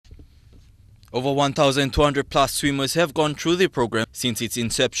Over 1,200 plus swimmers have gone through the program since its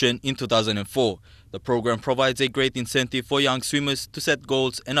inception in 2004. The program provides a great incentive for young swimmers to set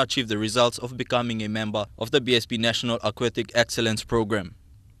goals and achieve the results of becoming a member of the BSP National Aquatic Excellence Program.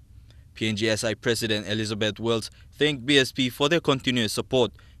 PNGSI President Elizabeth Wells thanked BSP for their continuous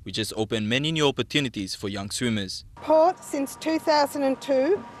support, which has opened many new opportunities for young swimmers. Port, since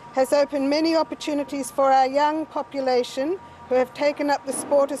 2002, has opened many opportunities for our young population who have taken up the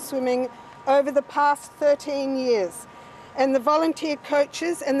sport of swimming over the past 13 years, and the volunteer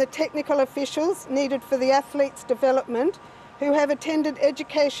coaches and the technical officials needed for the athletes' development who have attended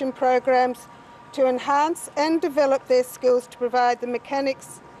education programs to enhance and develop their skills to provide the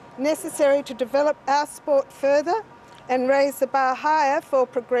mechanics necessary to develop our sport further and raise the bar higher for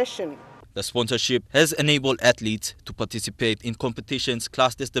progression. The sponsorship has enabled athletes to participate in competitions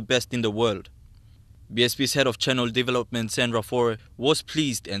classed as the best in the world. BSP's head of channel development, Sandra Fore, was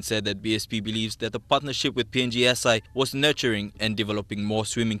pleased and said that BSP believes that the partnership with PNGSI was nurturing and developing more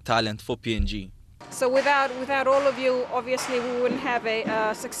swimming talent for PNG. So without all of you, obviously we wouldn't have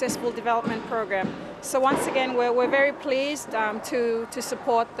a successful development program. So once again, we're very pleased to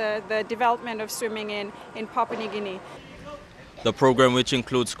support the development of swimming in Papua New Guinea. The program, which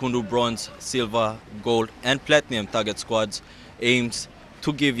includes Kundu Bronze, Silver, Gold and Platinum target squads, aims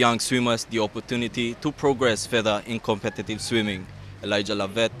to give young swimmers the opportunity to progress further in competitive swimming. Elijah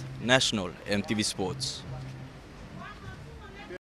Lavette, National EMTV Sports.